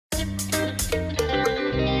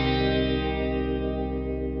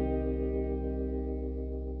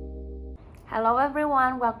Hello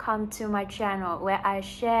everyone, welcome to my channel where I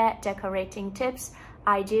share decorating tips,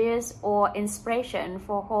 ideas or inspiration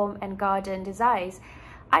for home and garden designs.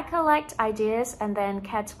 I collect ideas and then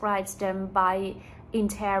categorize them by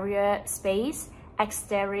interior space,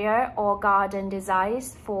 exterior or garden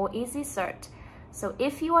designs for easy search. So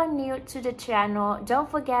if you are new to the channel,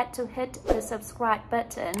 don't forget to hit the subscribe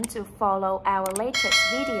button to follow our latest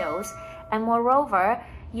videos, and moreover,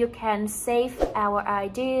 you can save our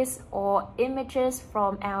ideas or images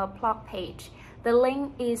from our blog page. The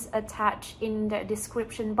link is attached in the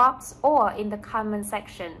description box or in the comment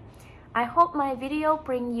section. I hope my video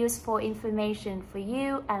brings useful information for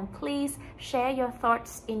you, and please share your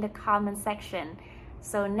thoughts in the comment section.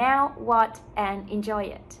 So now watch and enjoy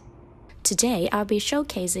it. Today, I'll be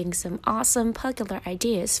showcasing some awesome pergola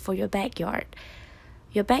ideas for your backyard.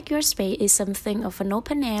 Your backyard space is something of an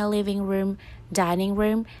open-air living room, dining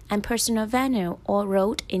room, and personal venue all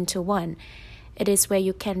rolled into one. It is where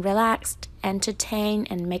you can relax, entertain,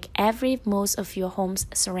 and make every most of your home's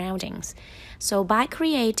surroundings. So by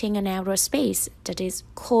creating an outdoor space that is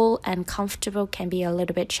cool and comfortable can be a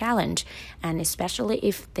little bit challenging, and especially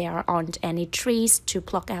if there aren't any trees to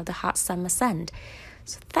block out the hot summer sun.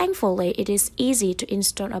 So thankfully, it is easy to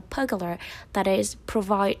install a pergola that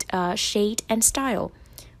provide shade and style.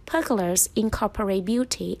 Pergolas incorporate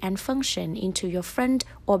beauty and function into your front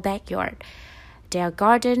or backyard. They are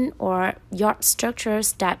garden or yard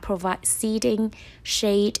structures that provide seating,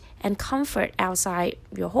 shade, and comfort outside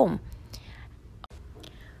your home.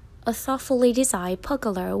 A thoughtfully designed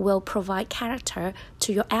pergola will provide character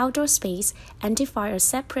to your outdoor space and define a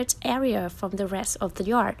separate area from the rest of the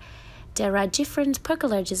yard. There are different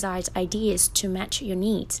pergola design ideas to match your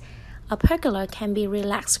needs. A pergola can be a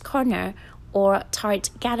relaxed corner or tight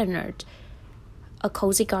gardener, a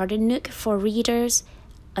cozy garden nook for readers,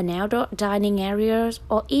 an outdoor dining area,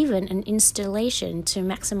 or even an installation to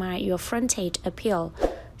maximize your frontage appeal.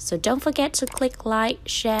 So don't forget to click like,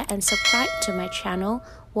 share, and subscribe to my channel.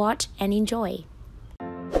 Watch and enjoy.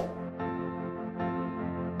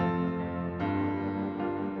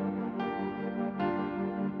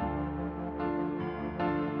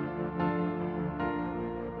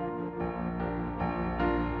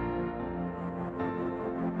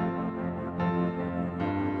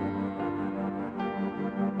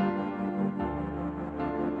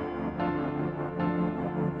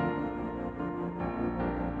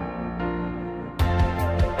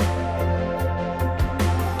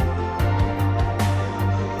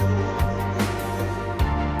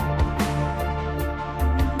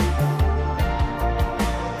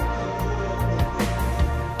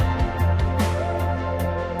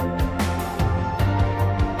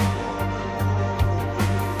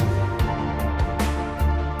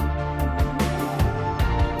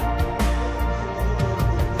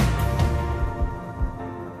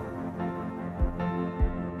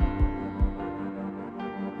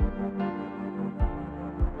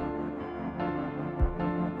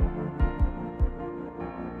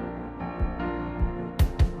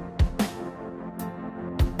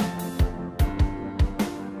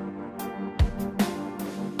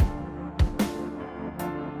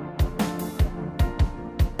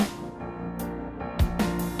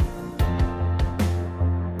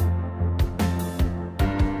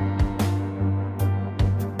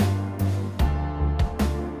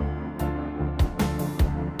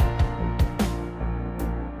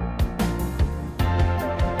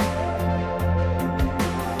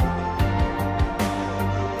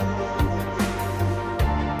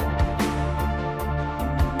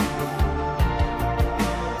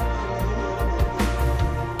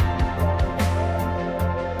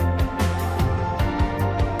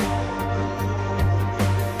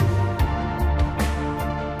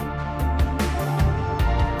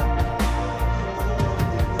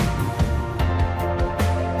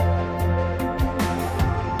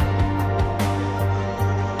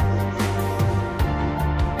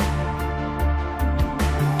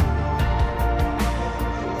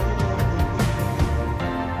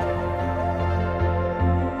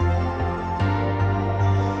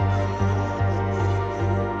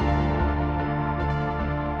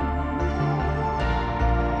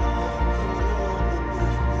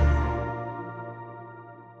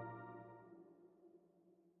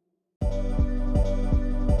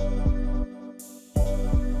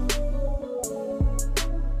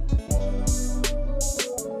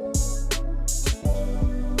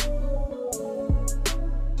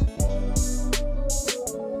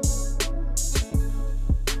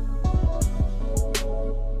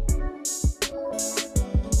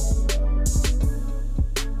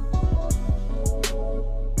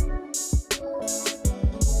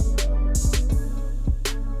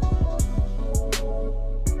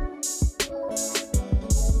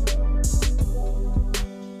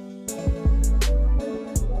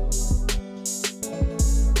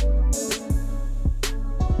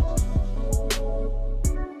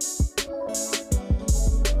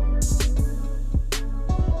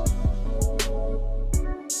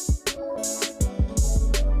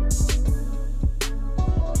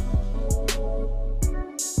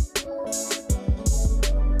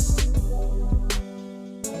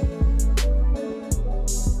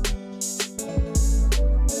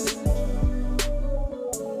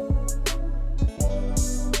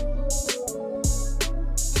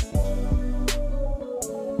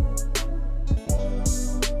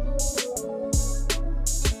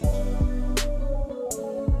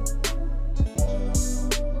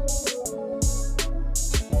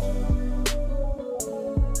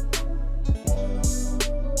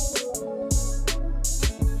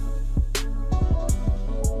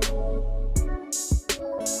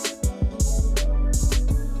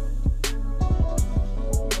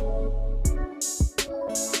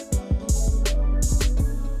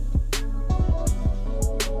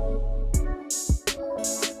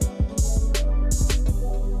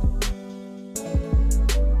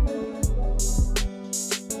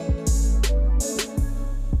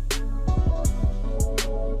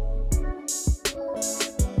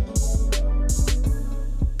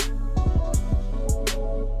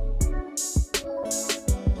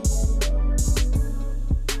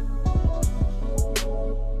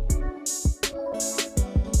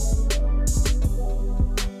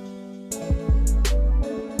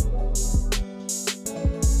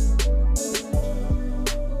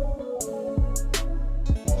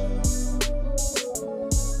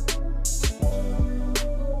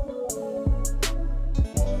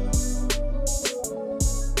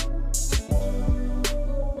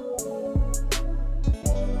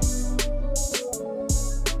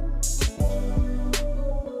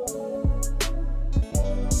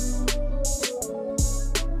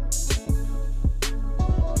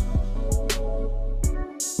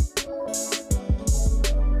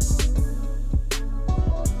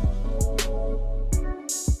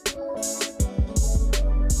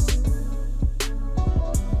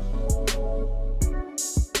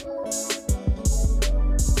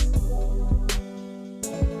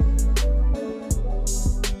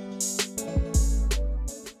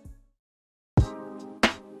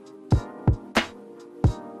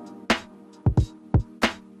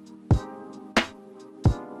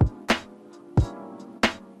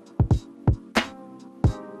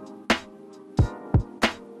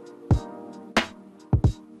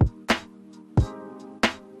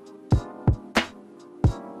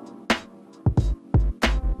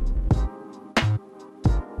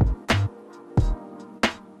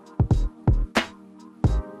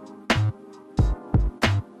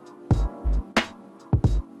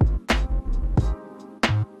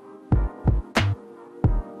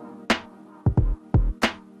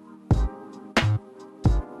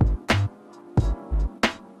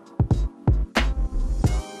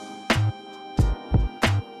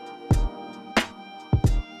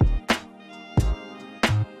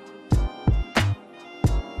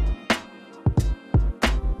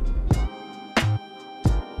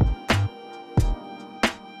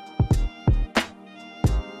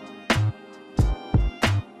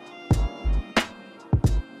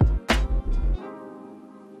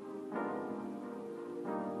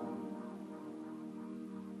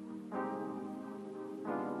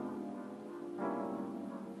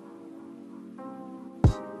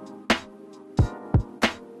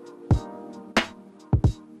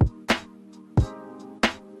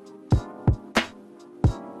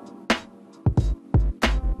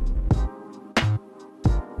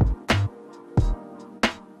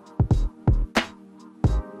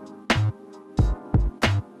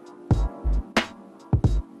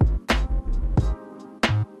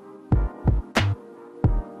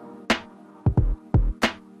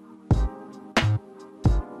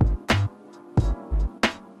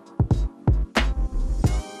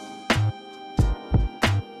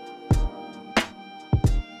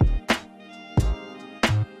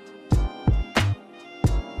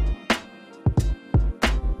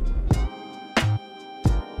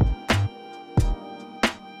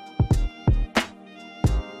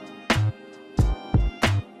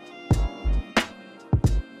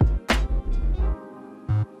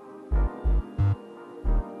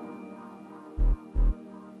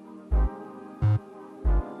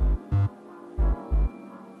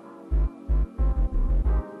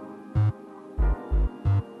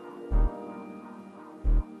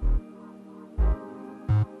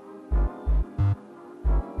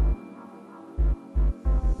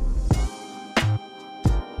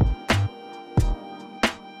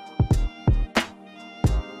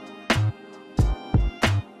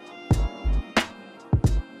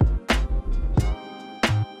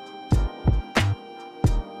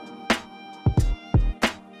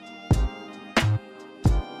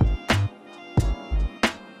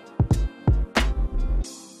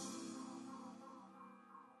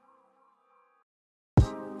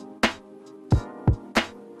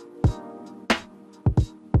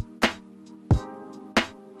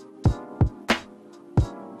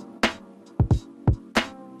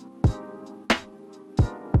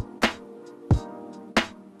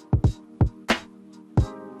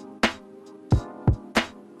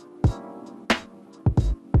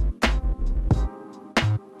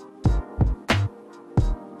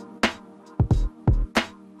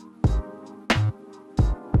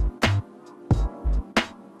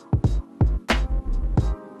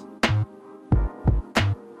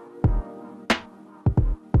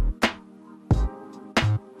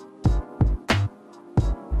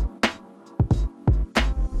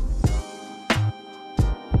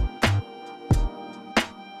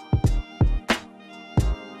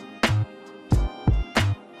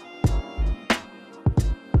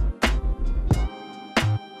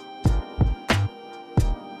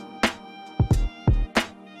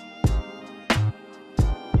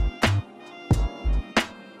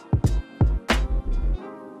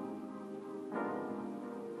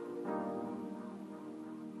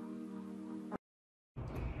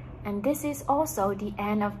 And this is also the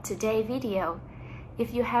end of today's video.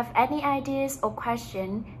 If you have any ideas or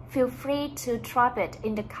questions, feel free to drop it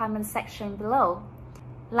in the comment section below.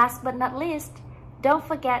 Last but not least, don't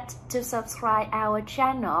forget to subscribe our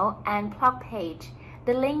channel and blog page.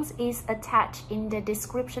 The link is attached in the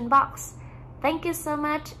description box. Thank you so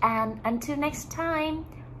much, and until next time,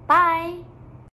 bye!